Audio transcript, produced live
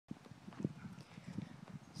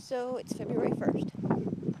So it's February 1st.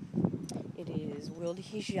 It is World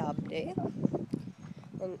Hijab Day.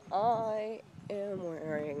 And I am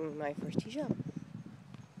wearing my first hijab.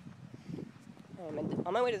 I'm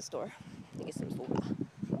on my way to the store to get some soda.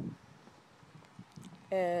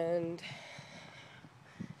 And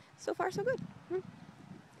so far so good.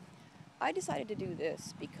 I decided to do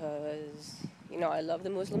this because, I love the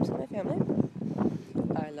Muslims in my family.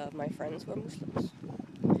 I love my friends who are Muslims.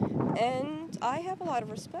 And I have a lot of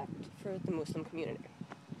respect for the Muslim community.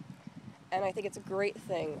 And I think it's a great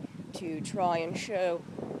thing to try and show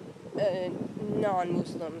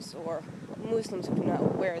non-Muslims or Muslims who do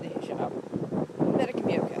not wear the hijab that it can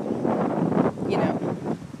be okay.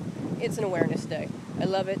 It's an awareness day. I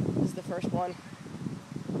love it. This is the first one.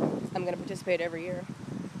 I'm going to participate every year.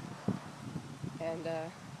 And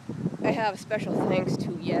I have special thanks to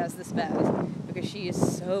Yazthespaz because she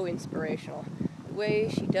is so inspirational. The way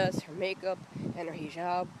she does her makeup and her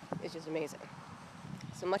hijab is just amazing.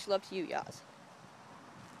 So much love to you, Yaz.